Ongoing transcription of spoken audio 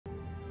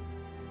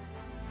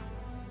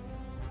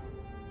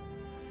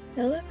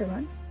Hello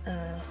everyone,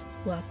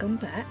 welcome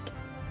back.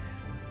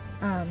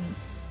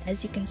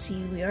 As you can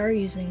see, we are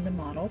using the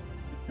model,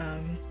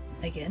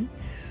 again.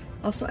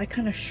 Also, I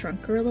kind of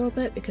shrunk her a little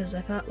bit because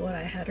I thought what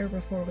I had her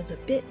before was a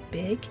bit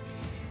big,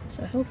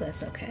 so I hope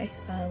that's okay.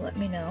 Let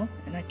me know,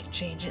 and I can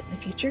change it in the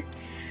future.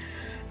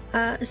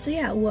 So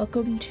yeah,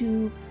 welcome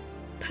to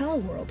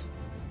Palword.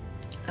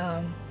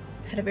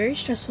 Had a very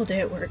stressful day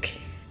at work.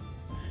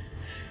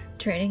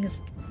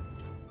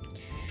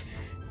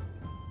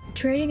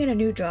 Training in a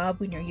new job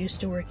when you're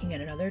used to working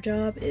at another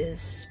job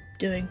is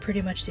doing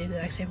pretty much the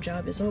exact same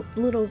job is a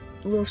little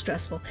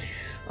stressful.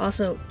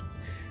 Also,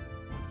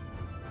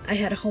 I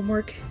had a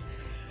homework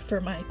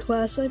for my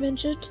class I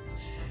mentioned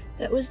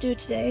that was due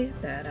today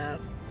that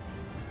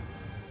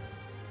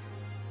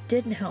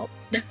didn't help.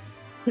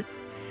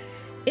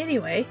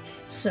 Anyway,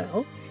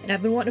 and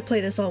I've been wanting to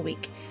play this all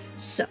week,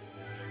 so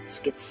let's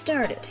get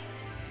started.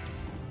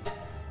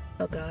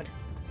 Oh god.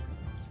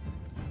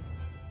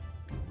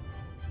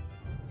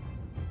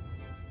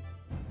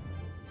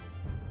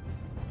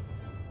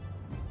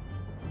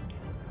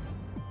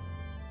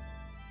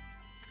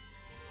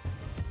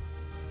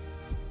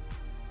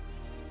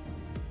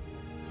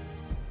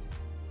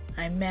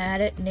 I'm mad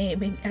at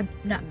naming. I'm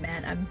not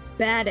mad, I'm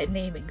bad at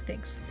naming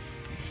things.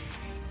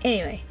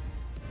 Anyway.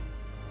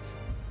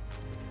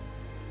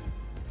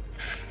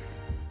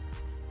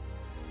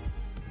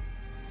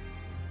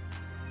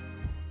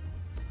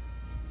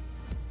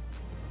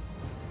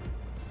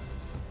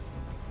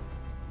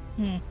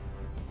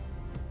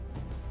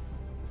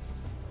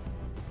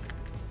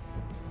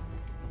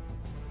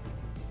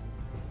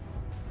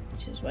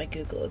 Which is why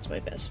Google is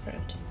my best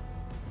friend.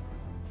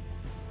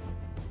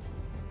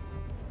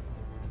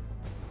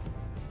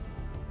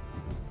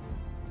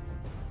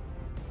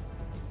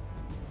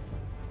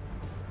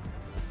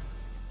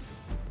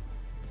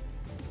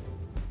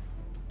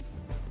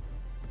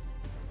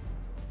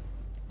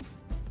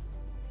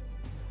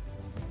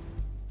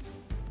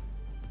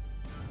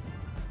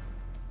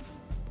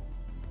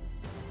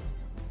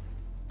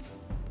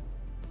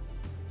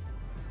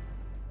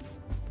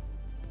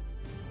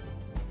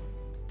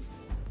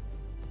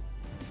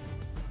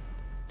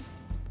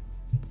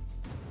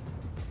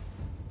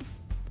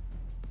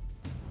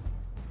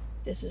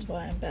 This is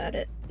why I'm bad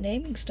at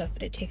naming stuff,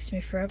 and it takes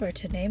me forever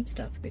to name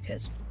stuff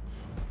because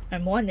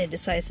I'm 1,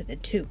 indecisive,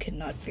 and 2,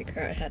 cannot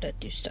figure out how to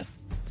do stuff.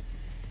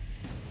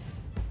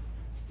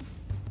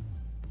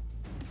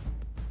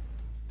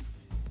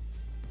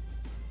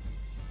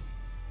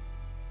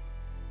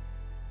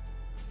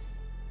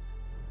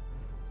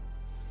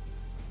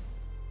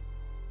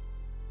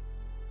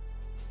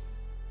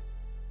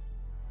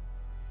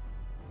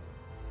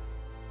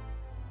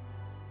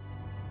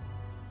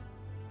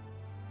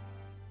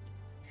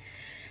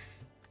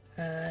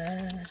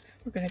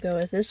 We're gonna go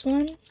with this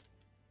one.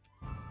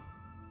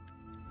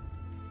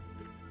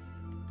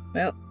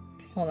 Well,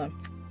 hold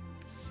on.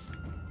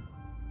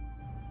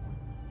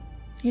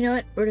 You know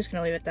what? We're just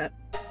gonna leave it at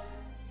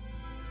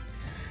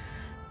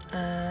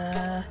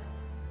that.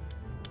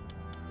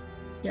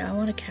 Yeah, I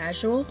want a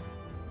casual.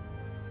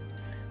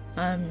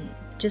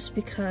 Just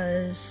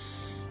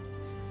because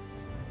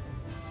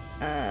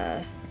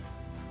I'm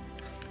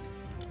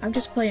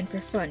just playing for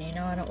fun, you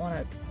know? I don't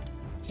want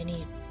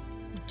any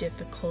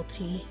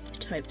difficulty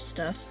type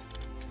stuff.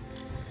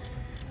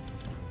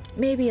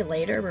 Maybe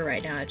later, but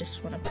right now I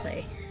just want to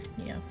play,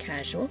 you know,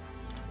 casual.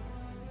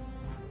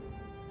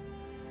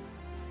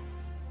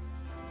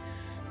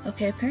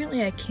 Okay,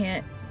 apparently I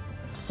can't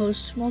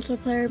host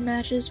multiplayer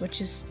matches,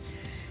 which is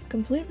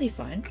completely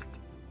fine.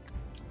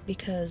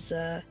 Because,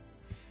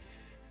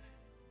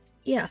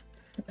 yeah.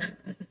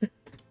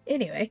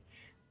 Anyway.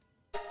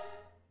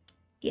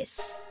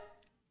 Yes.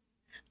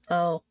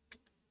 Oh,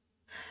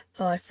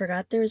 I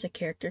forgot there was a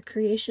character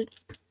creation.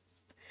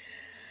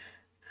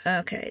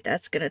 Okay,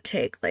 that's gonna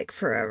take, like,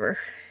 forever.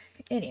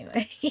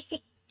 Anyway.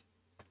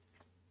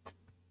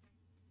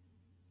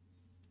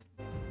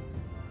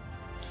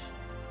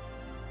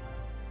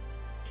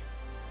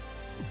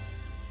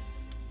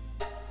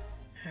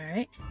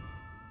 Alright.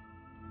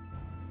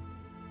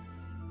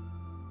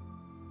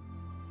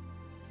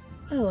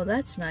 Oh, well,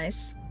 that's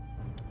nice.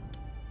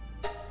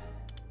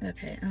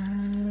 Okay,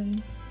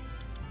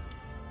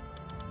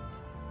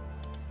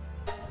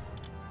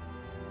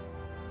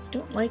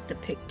 don't like the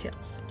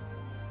pigtails.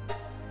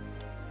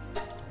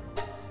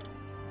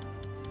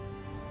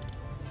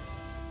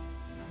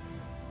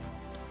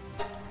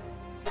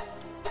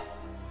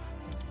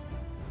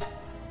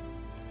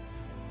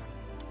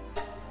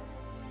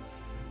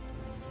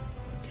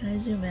 Can I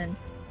zoom in?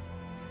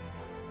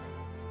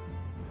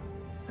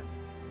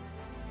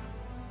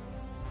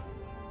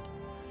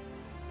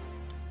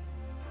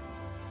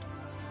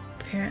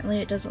 Apparently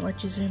it doesn't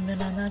let you zoom in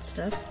on that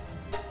stuff.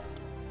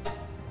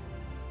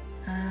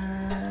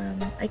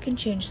 I can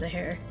change the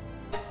hair.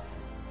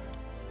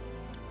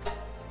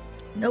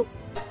 Nope.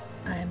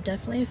 I am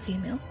definitely a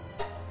female.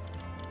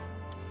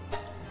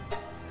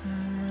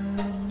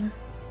 I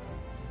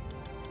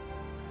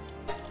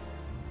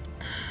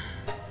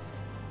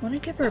want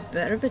to give her a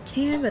bit of a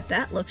tan, but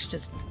that looks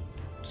just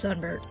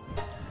sunbird.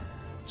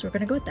 So we're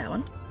gonna go with that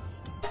one.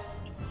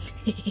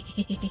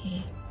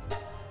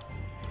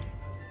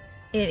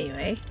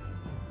 Anyway.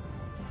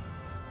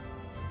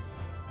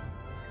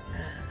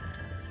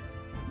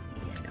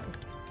 You know.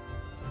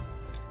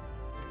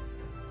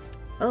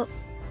 Oh.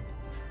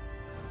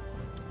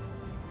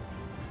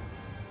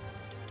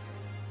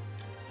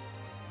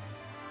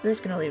 We're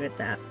just gonna leave it at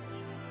that.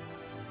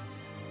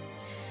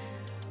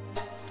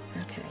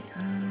 Okay,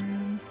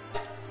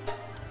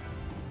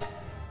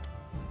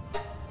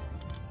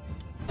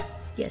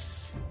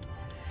 yes.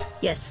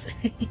 Yes.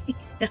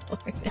 That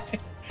one.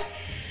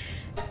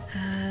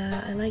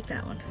 I like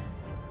that one.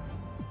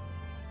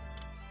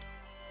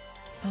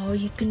 Oh,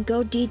 you can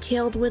go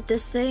detailed with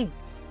this thing.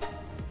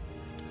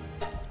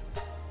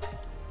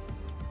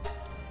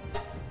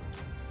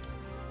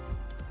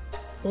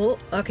 Oh,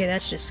 okay,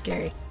 that's just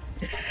scary.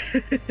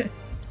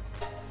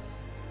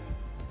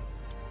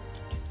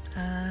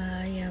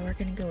 Yeah, we're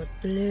gonna go with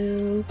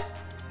blue.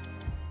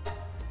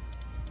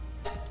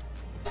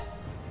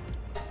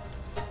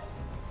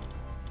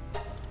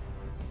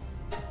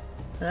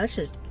 Oh, that's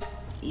just,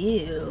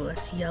 ew,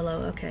 that's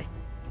yellow, okay.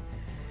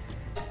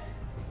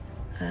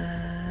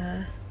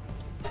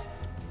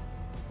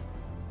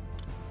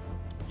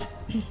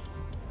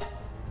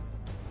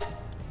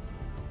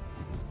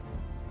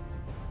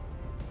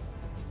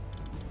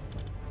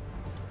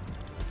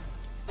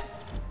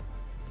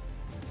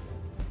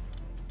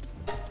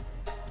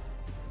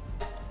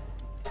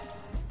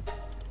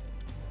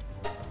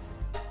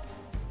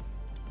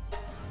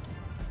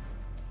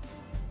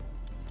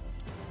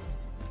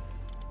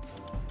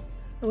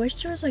 I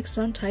wish there was like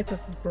some type of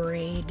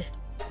braid.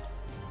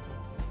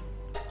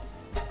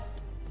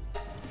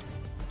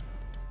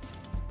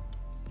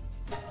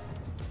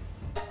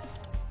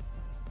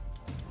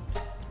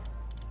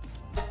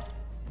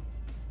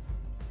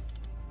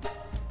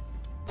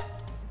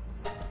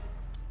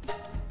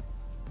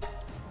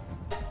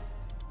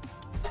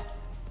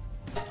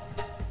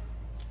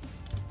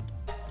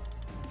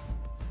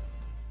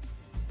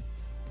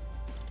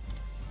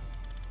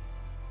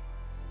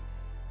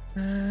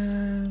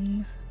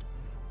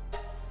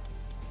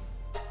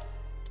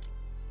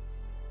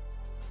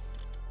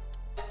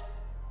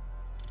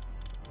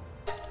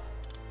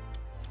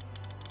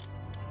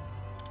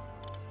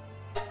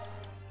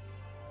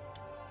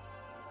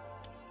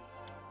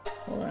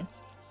 Hold on.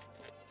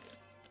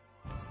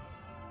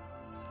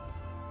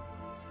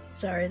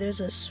 Sorry, there's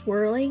a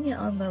swirling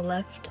on the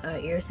left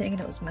ear thing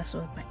and it was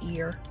messing with my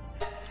ear.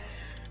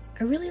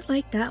 I really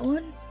like that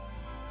one.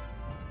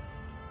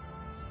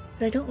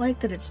 But I don't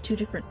like that it's two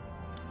different,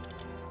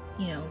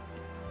 you know,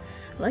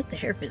 I like the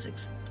hair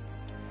physics.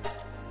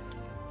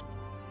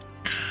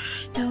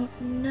 I don't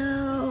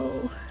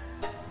know.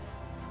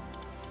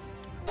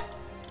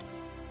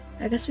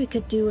 I guess we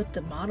could do with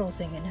the model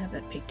thing and have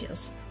that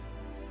pigtails.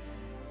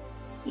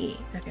 Yeah,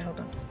 okay, hold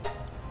on.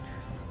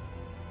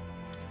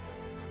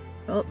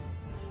 Oh.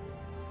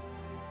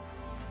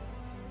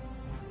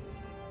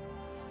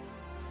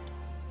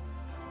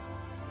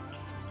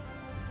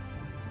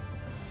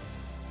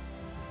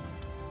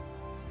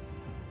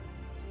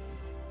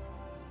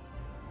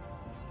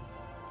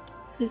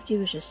 $50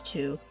 was just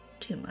too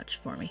much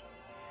for me.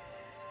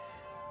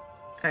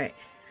 Alright,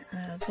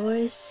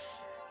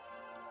 voice.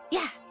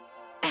 Yeah.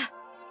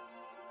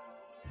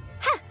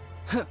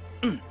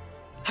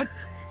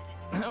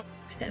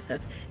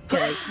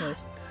 Guy's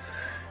voice.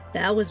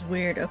 That was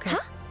weird, okay.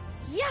 Huh?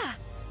 Yeah.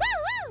 Woo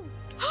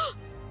woo.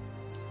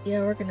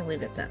 Yeah, we're gonna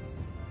leave it at that.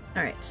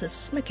 Alright, so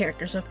this is my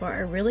character so far. I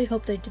really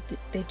hope they do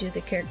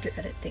the character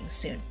edit thing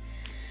soon.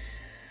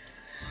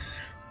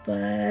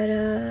 But,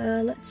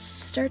 let's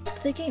start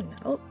the game.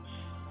 Oh.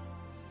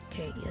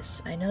 Okay,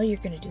 yes, I know you're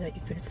gonna do that.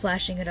 You've been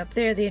flashing it up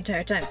there the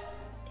entire time.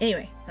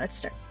 Anyway, let's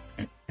start.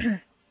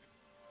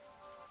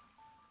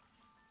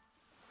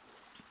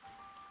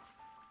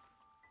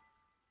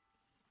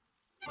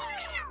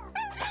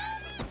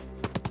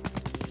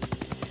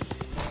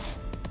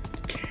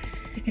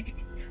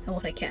 I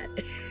want a cat.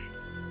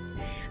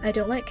 I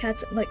don't like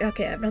cats. Like,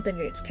 okay, I have nothing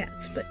against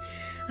cats, but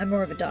I'm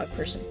more of a dog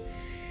person.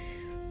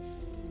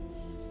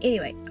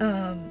 Anyway,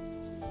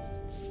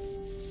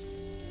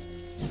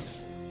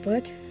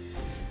 what?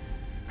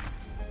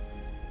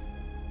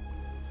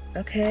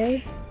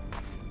 Okay.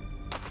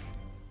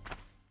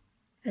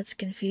 That's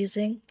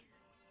confusing.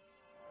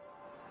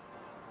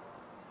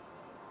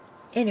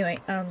 Anyway,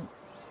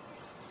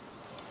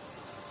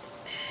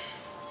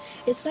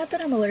 it's not that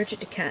I'm allergic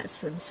to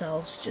cats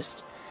themselves,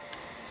 just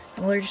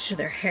I'm allergic to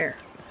their hair.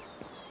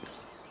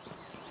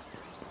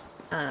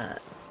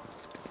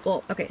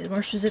 Well, okay,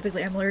 more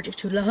specifically, I'm allergic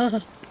to Is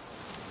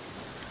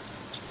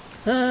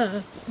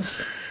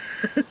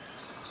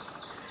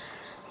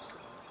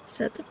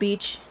that the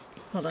beach?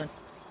 Hold on.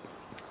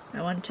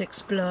 I want to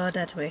explore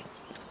that way.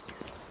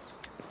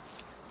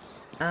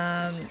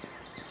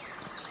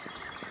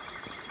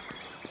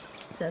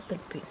 Is that the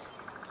beach?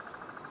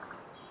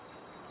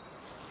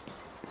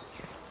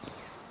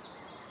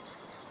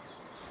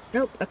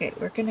 Nope. Okay,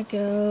 we're gonna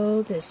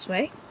go this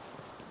way.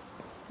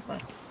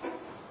 Hold on.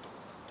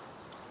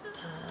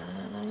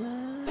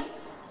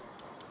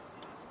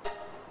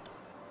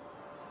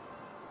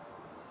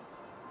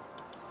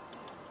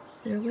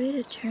 Is there a way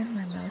to turn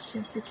my mouse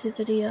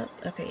sensitivity up?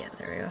 Okay, yeah,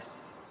 there we go.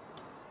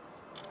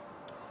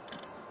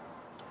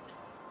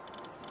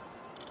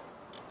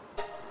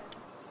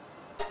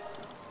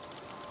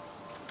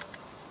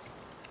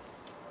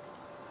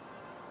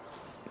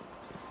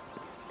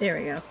 There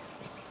we go.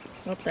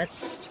 Oh,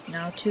 that's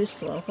now too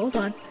slow. Hold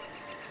on.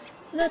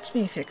 Let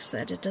me fix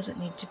that. It doesn't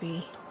need to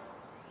be...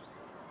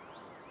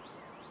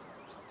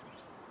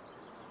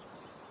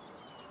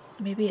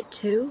 Maybe at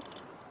 2?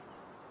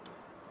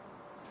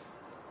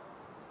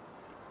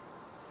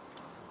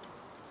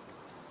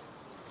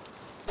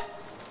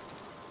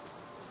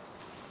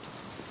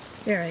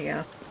 There we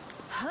go.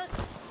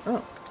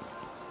 Oh.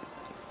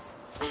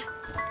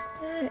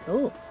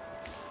 Oh.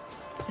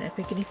 Can I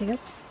pick anything up?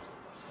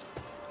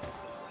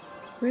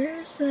 Where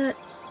is that?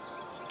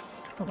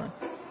 Hold on.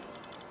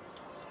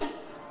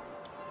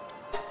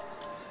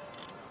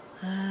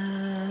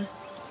 Gonna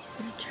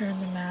turn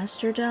the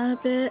master down a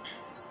bit.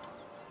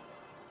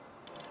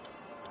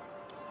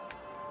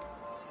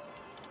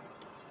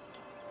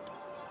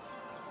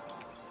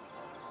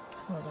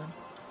 Hold on.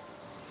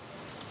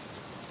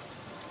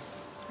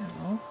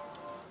 No.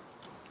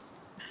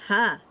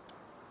 Ha!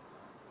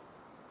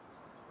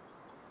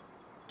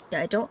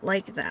 Yeah, I don't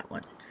like that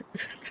one.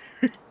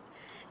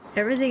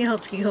 Everything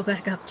else can go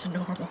back up to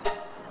normal.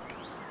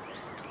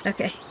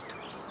 Okay.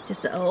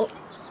 Just the oh.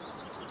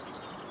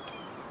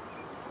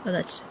 Oh,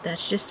 that's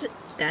just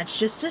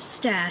a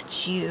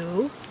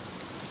statue.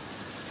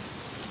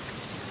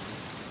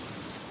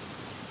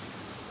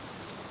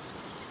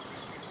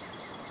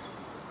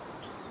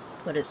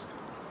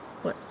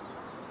 What?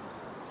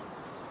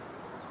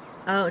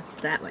 Oh, it's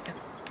that way.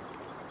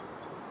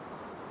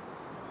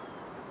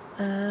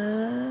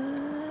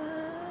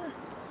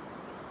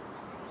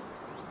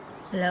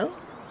 Hello?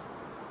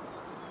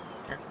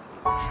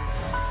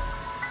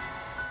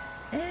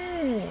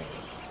 Hey.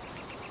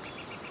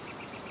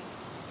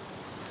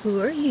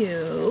 Who are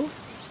you?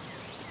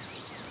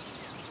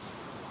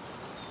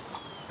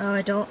 Oh,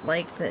 I don't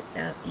like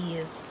that E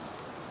is...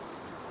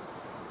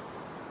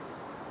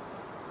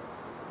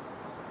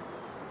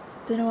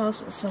 Been a while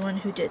since someone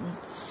who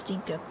didn't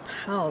stink of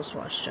pals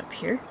washed up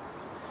here.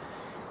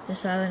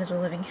 This island is a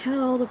living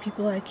hell. The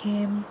people I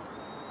came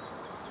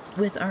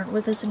with aren't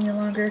with us any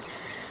longer.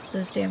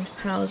 Those damned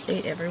pals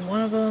ate every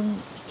one of them.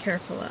 Be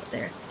careful out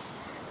there.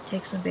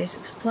 Take some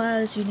basic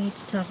supplies you need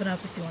to toughen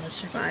up if you want to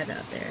survive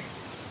out there.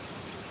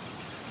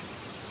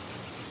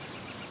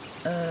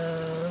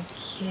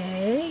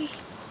 Okay.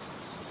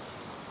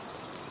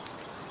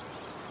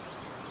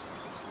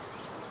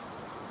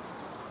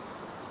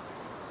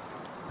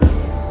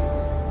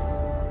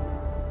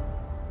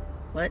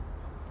 What?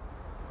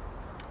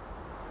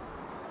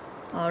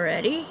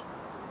 Already?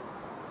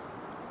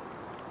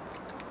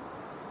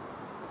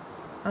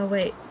 Oh,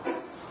 wait.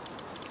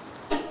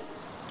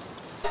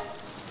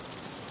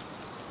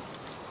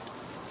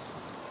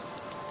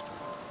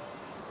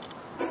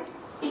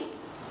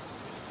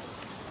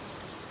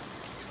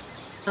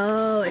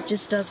 Oh, it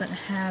just doesn't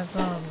have,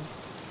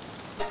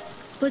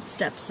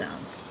 footstep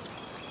sounds.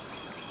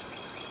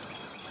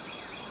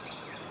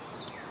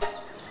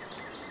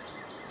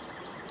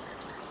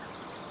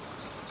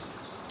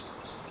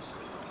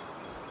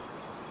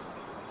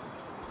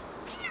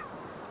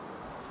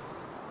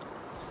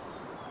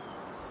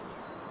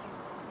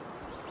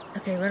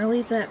 Okay, we're gonna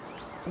leave that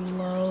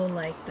low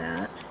like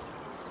that.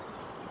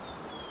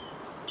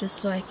 Just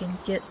so I can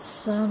get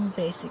some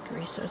basic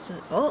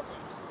resources. Oh!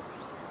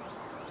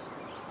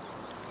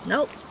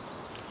 Nope.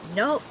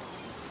 Nope.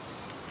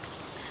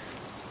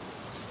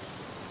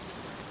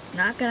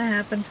 Not gonna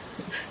happen.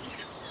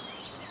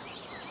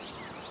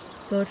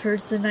 Go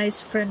towards the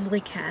nice friendly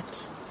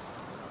cat.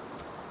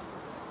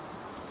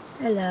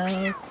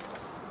 Hello.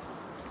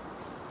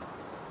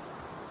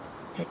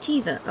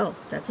 Cativa. Oh,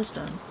 that's a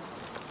stone.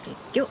 Okay,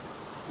 go.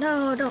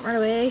 No, don't run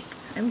away.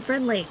 I'm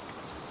friendly.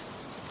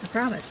 I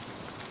promise.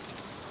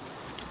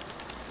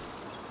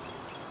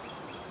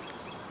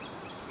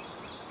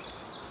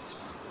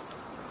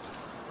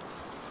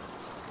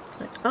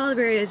 Look, all the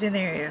berries in the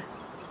area.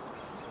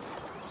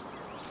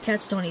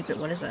 Cats don't eat it.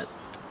 What is that?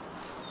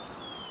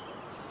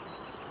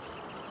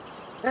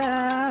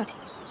 Ah!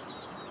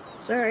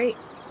 Sorry.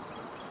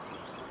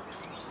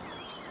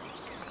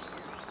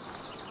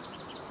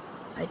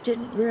 I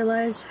didn't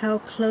realize how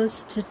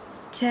close to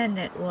 10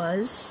 it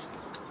was.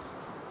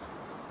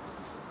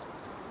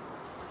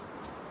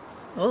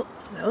 Oh,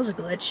 that was a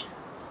glitch.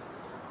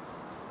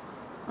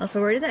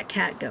 Also, where did that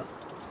cat go?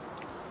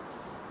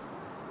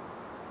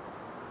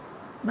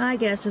 My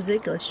guess is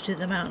it glitched to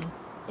the mountain.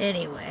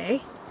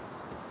 Anyway.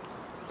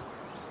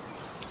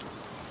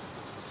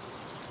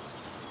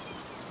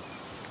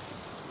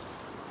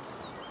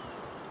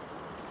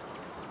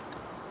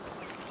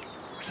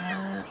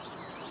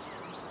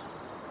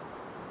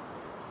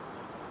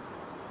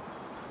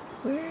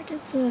 Where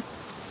did the...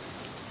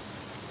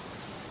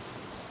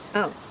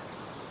 Oh.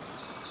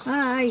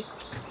 Hi!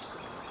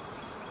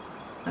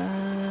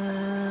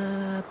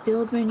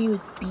 Build menu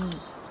with B.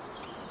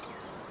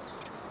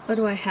 Oh,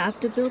 do I have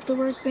to build the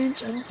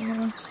workbench? I don't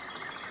know.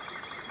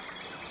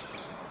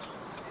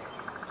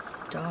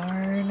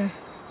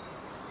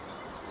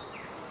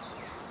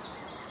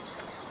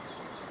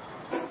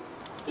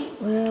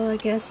 I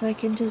guess I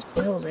can just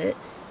build it.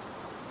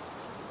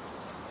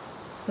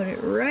 Put it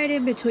right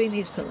in between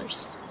these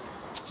pillars.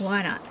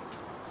 Why not?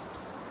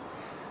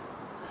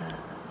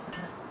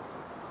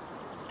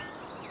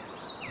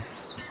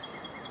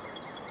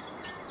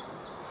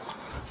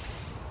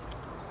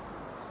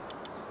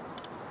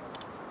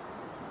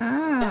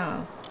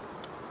 Oh.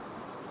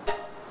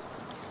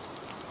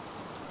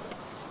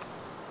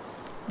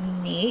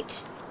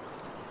 Neat.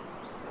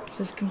 This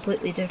is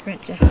completely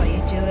different to how you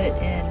do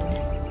it in...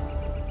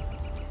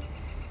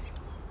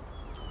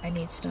 I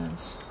need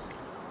stones.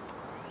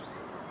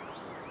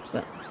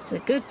 Well, it's a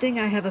good thing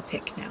I have a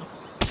pick now.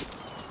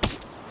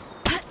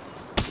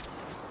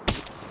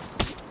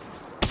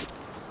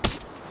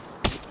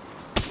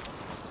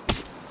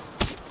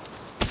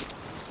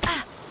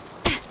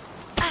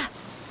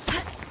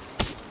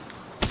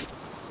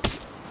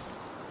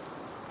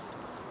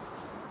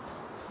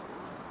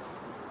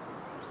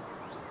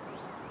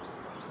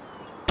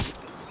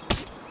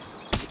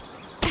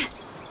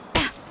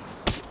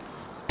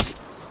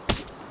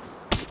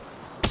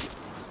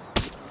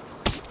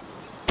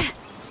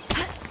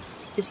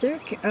 Is there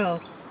a oh.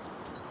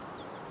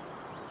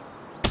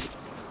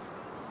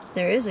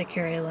 There is a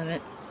carry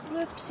limit.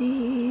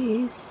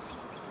 Whoopsies.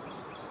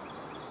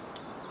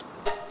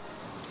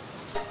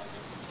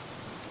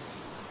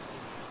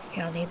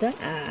 Okay, I'll need that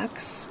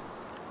axe.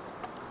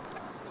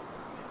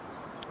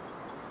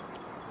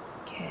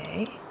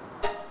 Okay.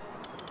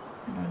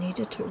 And I'll need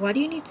a torch. Why do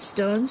you need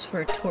stones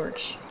for a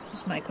torch?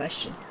 Is my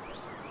question.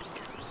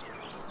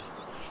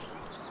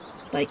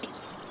 Like,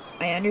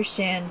 I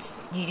understand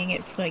needing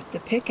it for, like, the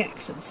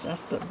pickaxe and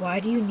stuff, but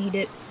why do you need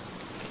it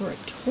for a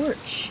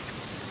torch?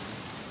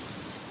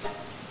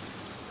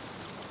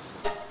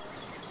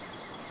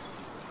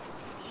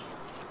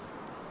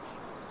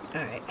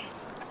 Alright.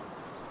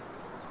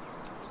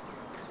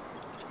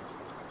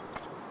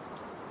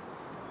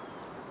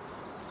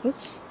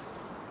 Oops.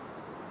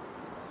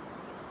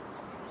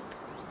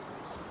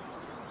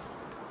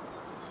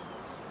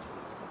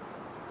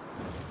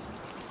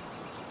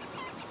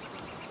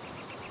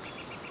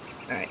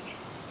 Alright.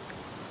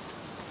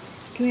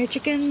 Come here,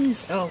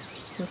 chickens! Oh,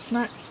 let's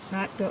not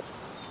go.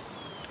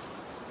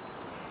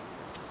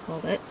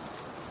 Hold it.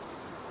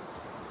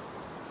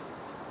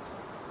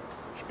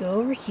 Let's go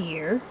over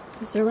here.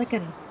 Is there like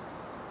an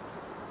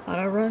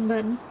auto run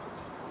button?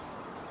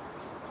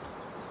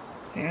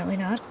 Apparently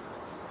not.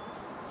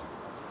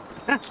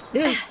 Ah!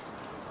 No!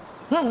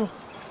 Oh!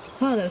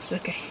 Oh, that was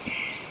okay.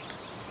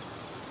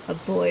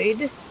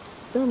 Avoid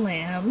the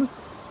lamb.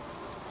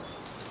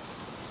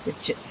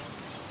 The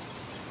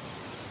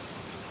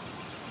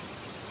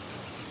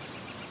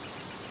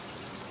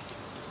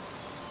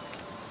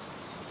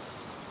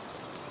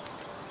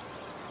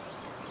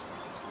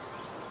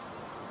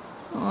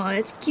oh,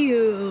 it's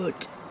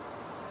cute.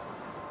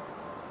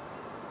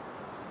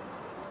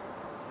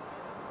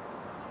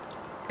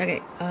 Okay,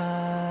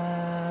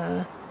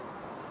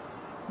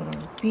 what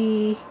on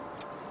B?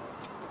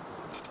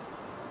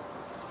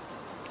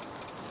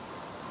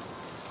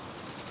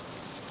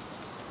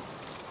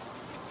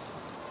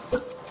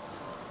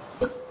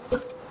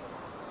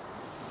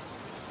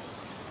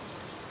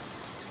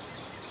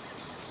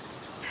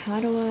 How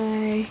do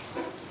I...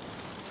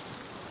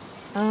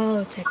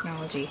 Oh,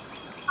 technology.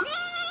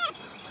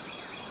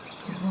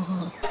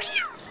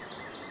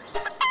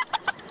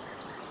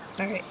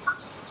 Alright.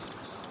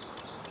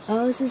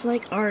 Oh, this is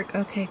like Ark.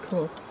 Okay,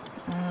 cool.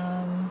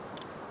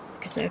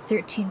 Because I have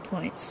 13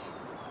 points.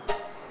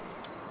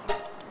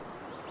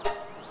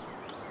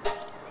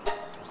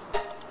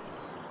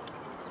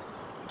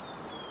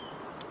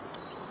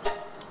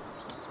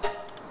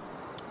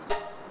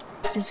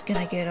 Just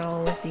gonna get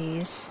all of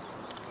these.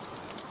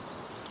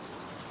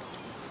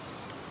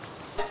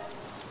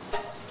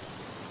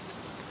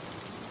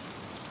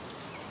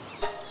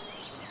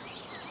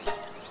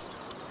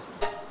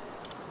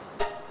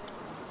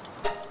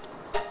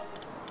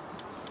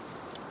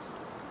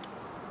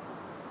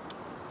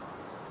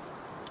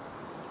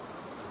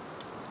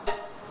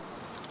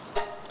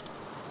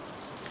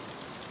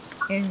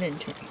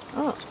 Inventory.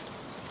 Oh.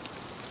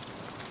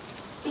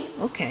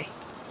 Okay.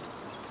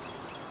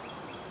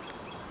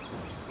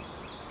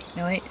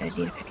 No, wait, I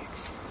need a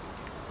pickaxe.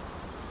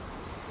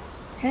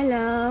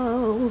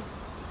 Hello!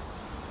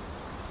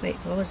 Wait,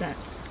 what was that?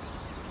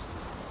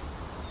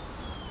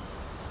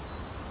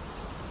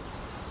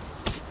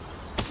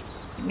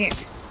 Come here.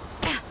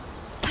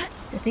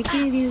 I think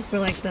you need these for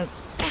like the...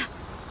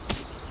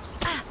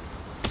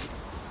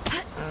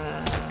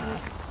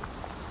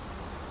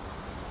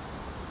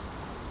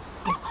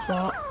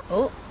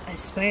 Oh, I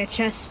spy a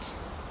chest.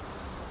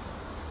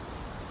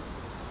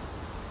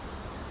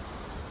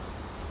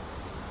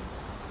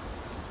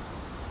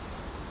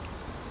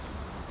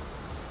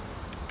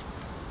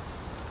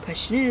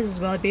 Question is,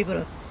 will I be able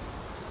to...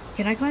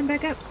 Can I climb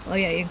back up? Oh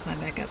yeah, you can climb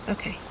back up.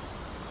 Okay.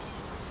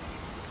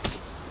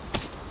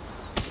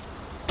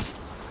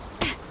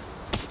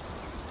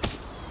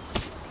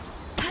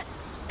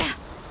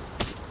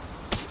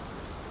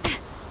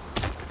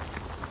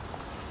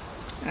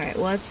 Alright,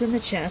 what's in the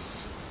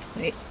chest?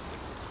 Wait.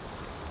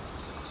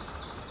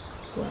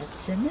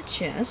 What's in the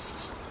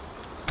chest?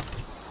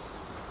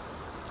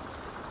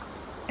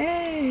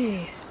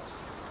 Hey!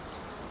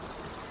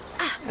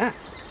 Ah!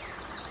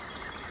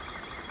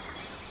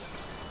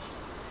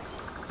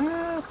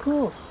 Oh,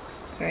 cool.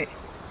 Alright.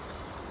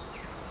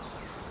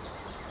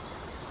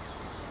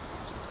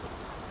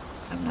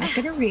 I'm not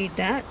gonna read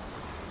that.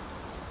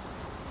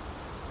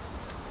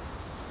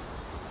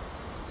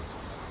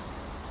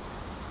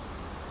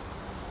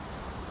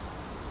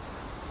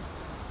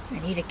 I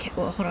need a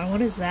well, hold on,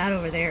 what is that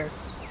over there?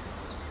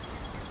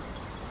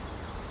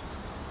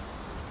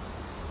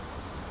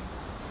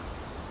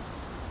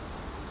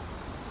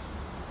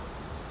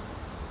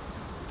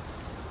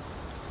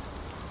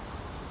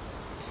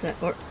 What's that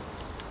ore?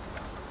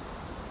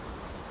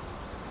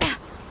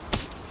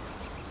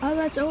 Oh,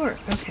 that's ore.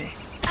 Okay.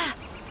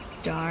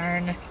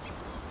 Darn.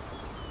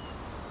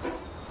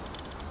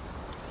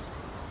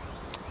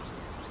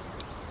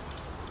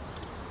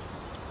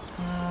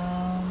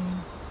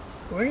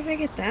 Where did I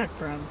get that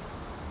from?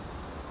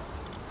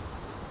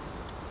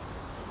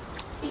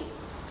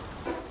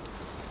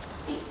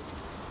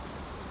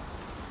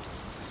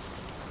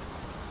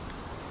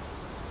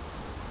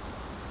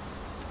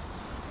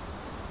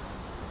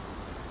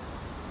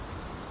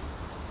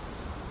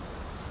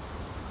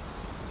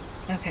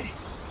 Okay.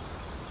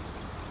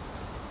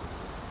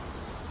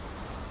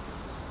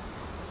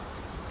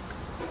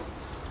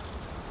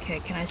 Okay,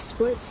 can I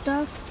split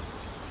stuff?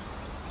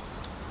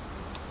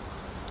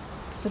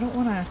 Because I don't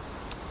want to...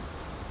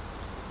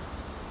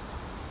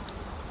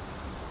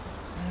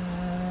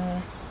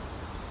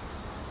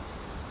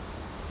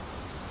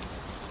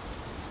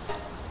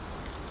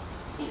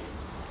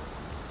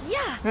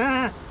 Yeah.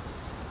 Ah!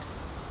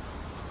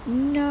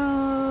 No!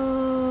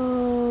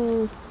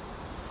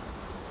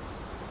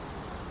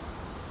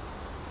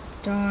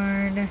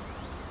 Darn.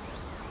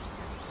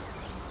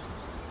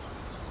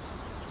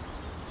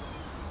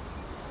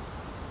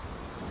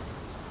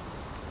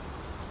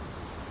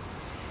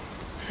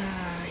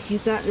 You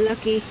got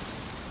lucky.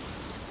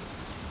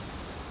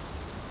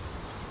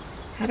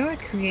 How do I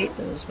create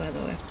those, by the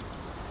way?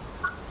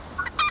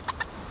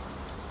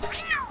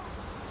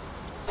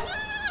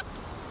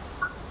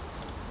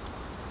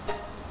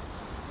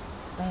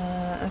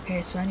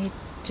 Okay, so I need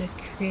to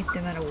create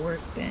them at a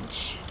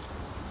workbench.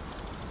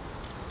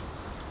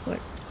 What?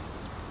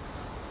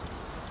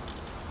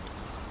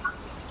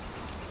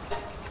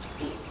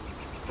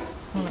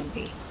 Hold on,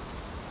 B.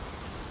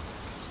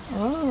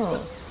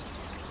 Oh.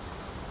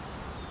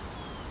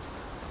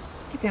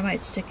 I think I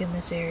might stick in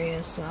this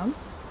area some.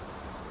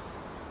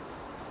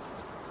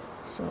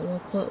 So we'll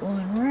put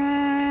one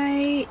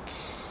right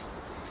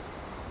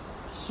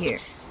here.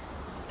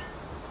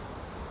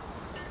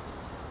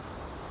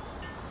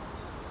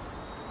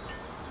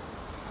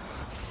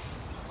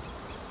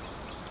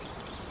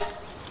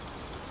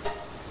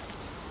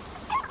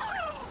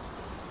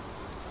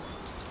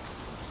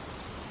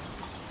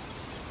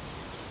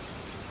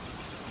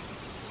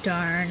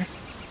 Darn.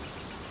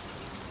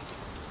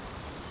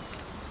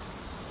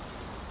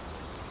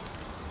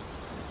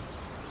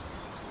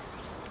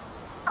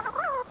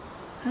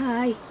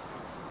 Hi.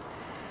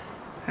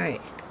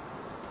 Alright.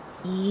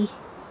 E.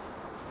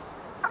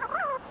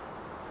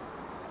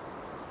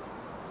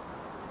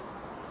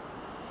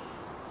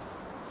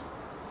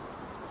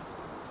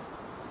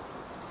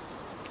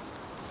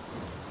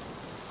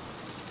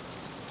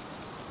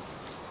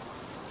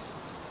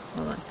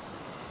 Hold on.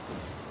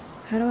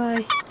 How do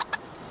I...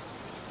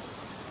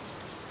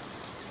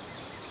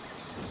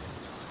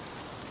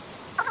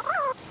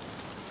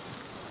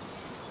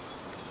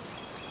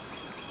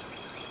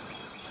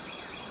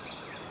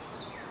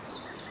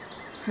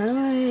 How do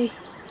I...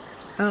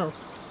 Oh.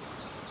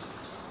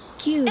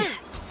 Q.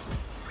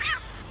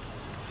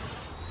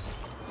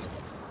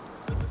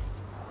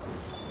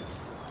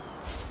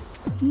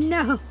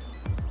 No.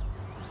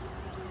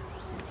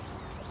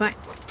 Fine.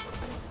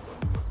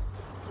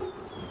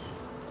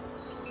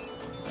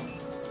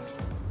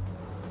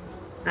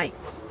 Hi.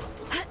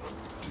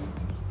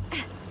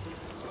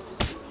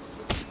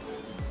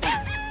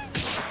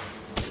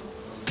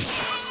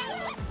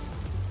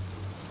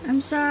 I'm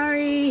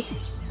sorry.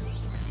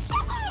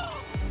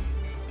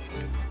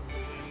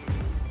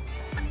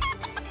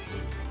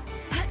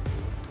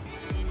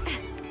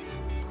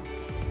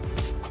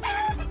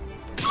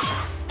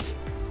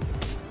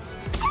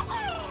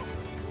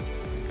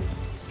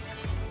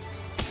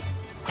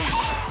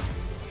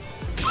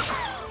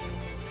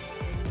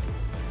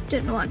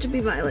 Didn't want to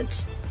be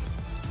violent.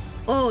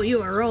 Oh, you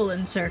are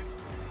rolling, sir.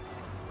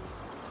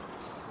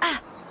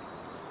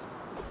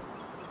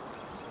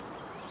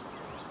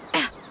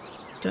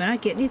 Do I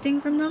not get anything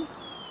from them?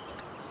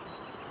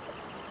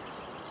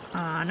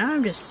 Aw, now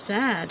I'm just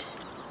sad.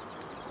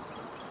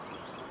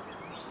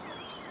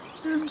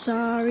 I'm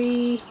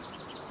sorry.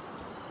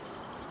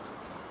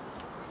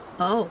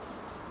 Oh.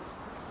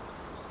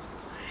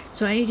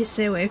 So I need to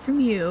stay away from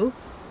you.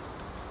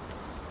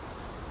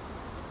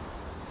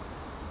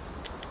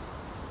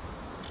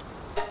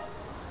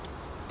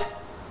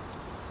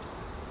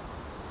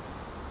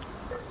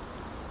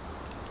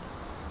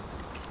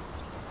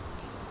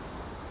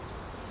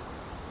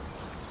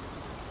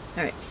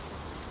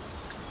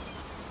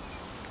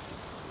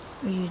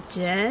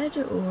 dead,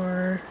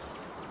 or...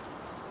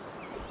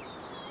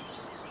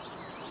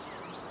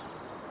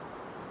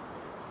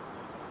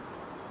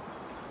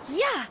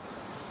 Yeah.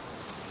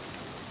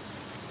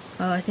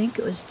 Oh, I think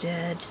it was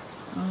dead.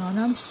 Oh, and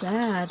I'm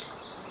sad.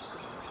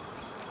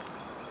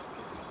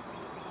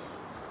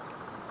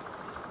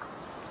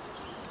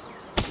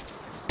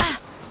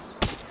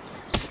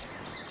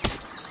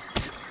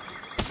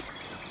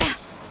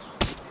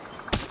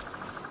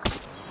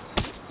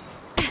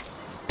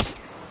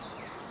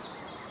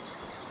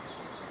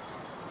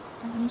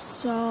 I'm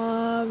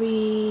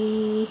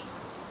sorry.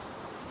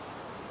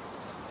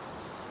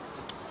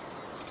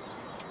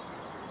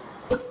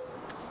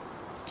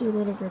 Do a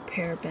little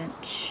repair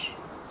bench.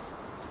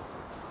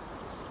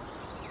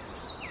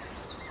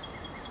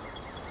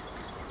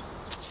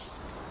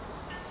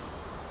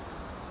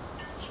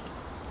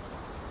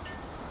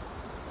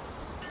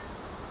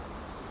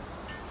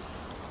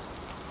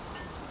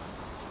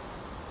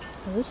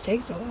 Well, this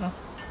takes a while.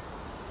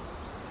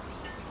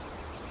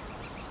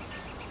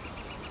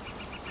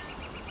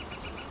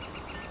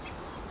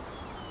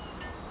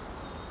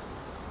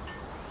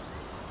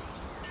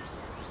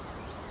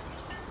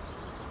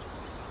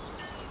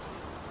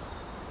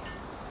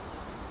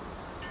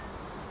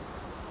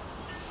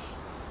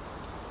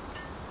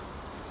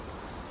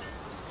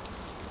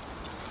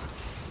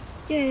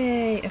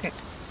 Yay! Okay.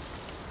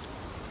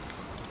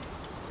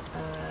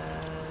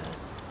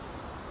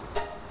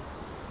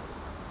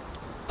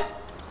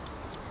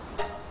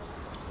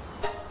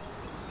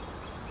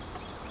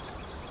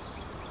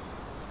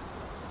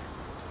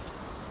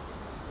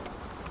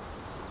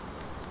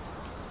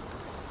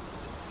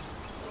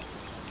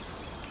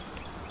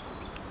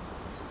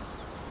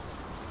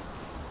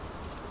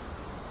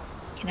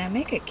 Can I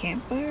make a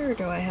campfire, or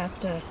do I have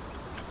to...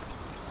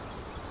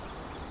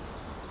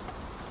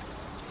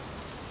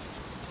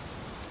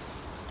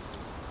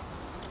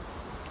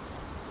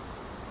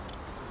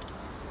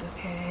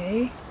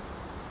 Okay.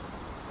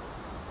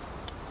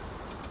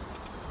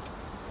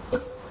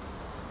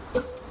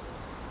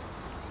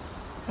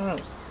 Oh.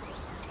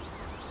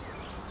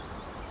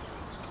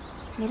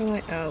 How do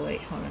I... Oh,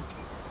 wait, hold on.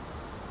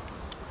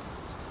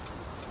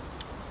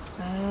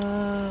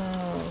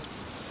 Oh.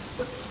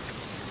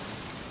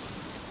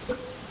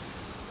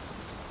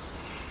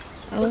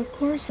 Oh, of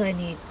course I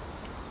need...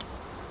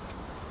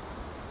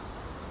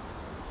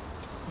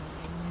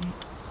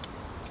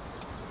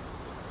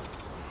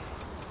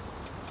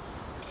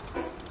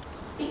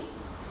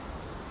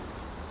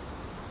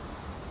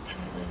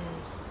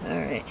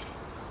 Alright.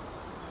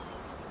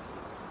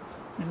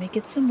 Let me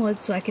get some wood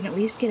so I can at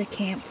least get a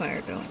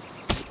campfire going.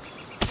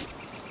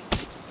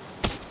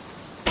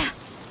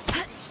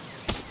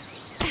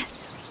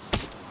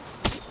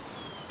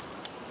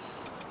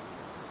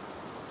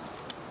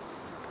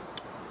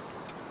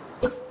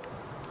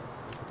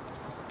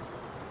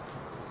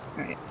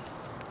 Alright.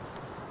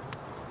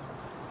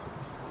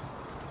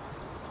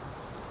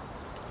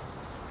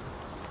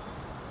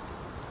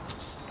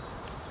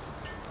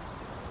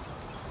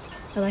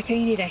 I like how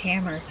you need a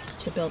hammer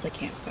to build a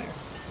campfire.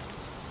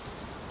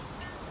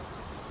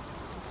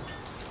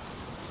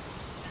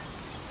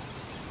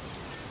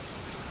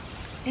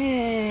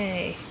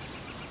 Hey!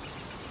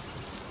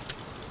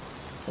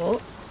 Oh.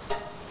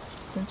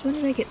 Since when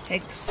did I get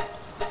eggs?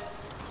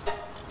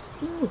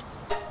 Ooh.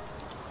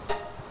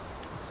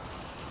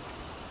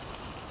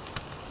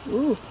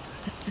 Ooh.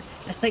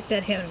 I like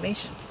that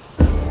animation.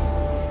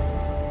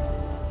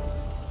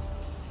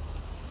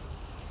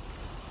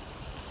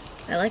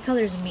 I like how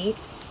there's meat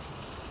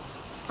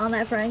on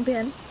that frying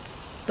pan,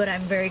 but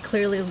I'm very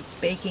clearly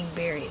baking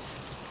berries.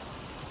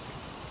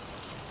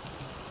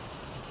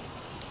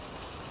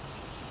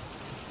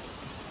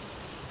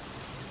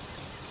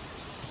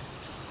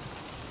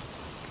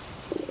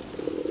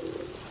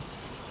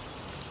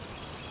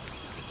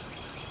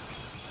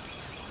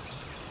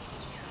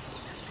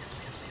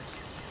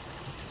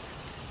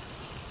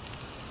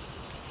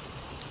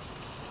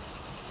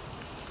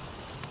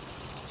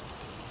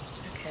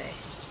 Okay,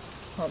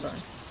 hold on.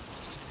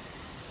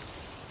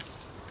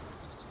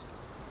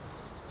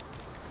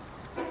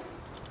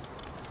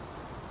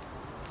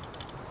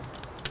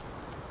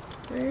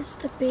 Where's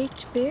the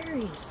baked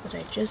berries that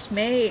I just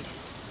made?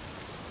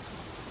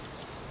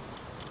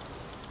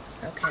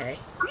 Okay.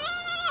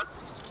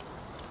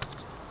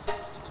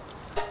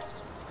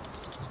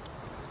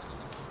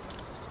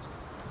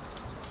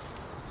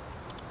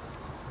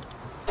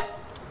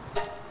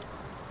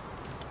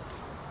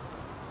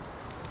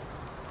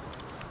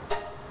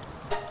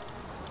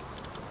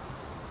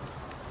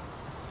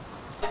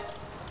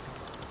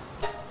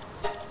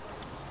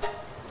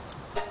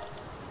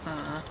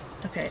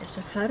 Okay,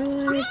 so how do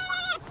I...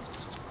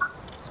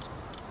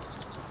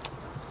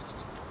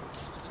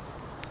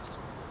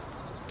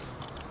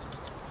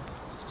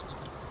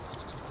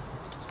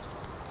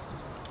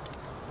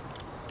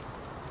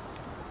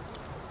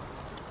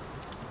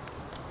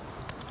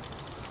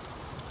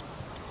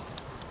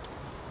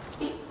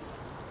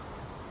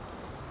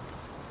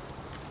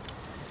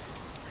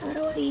 How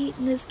do I eat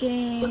in this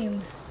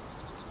game?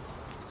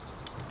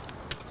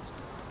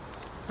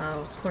 Oh,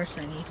 of course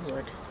I need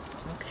wood.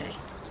 Okay.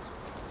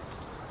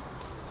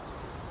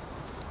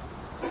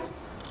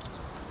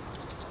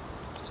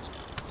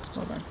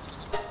 Hold on.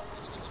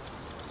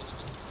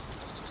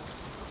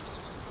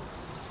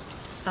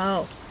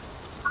 Oh.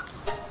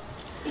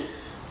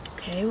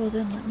 Okay, well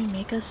then let me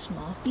make a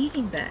small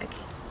feeding bag.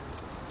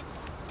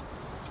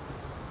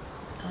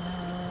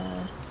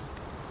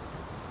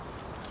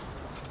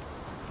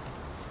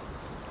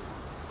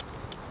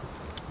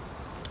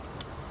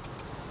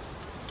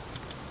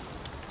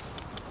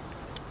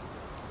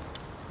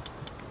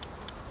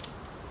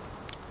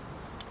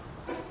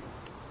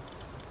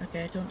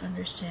 Okay, I don't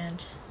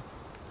understand.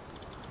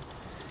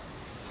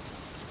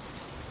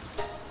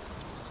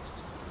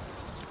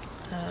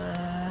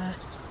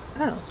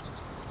 Oh.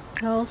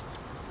 Health.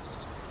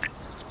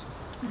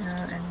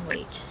 And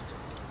weight.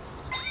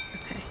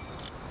 Okay.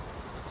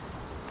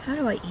 How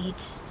do I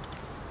eat?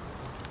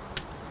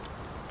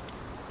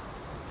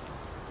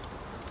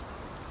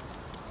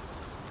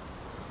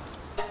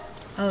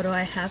 Oh, do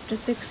I have to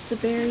fix the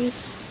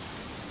berries?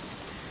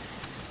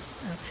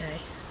 Okay,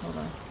 hold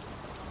on.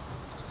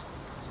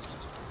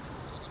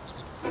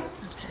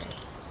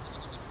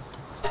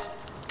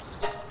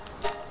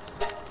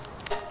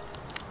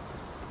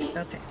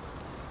 Okay.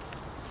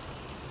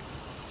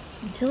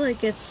 Until it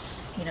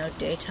gets, you know,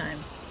 daytime.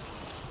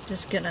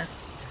 Just gonna...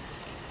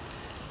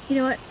 You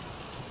know what?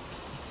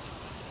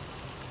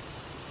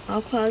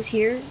 I'll pause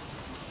here,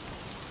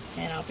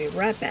 and I'll be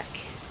right back.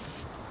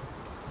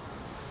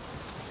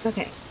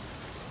 Okay.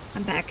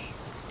 I'm back.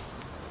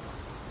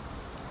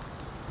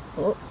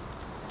 Oh.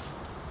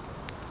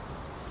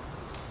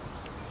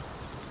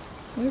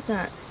 What is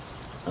that?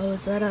 Oh,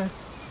 is that a...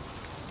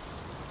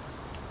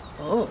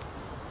 Oh.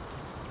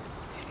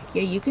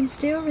 Yeah, you can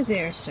stay over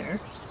there, sir.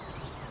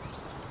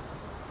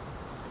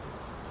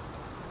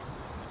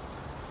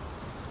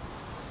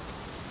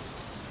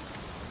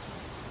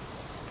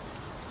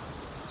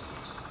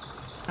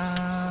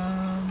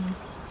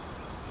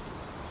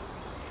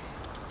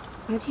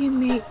 How do you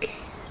make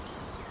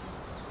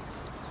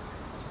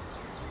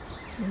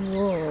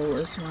wool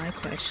is my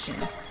question.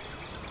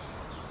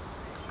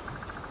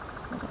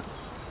 Hold on.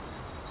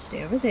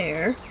 Stay over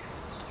there.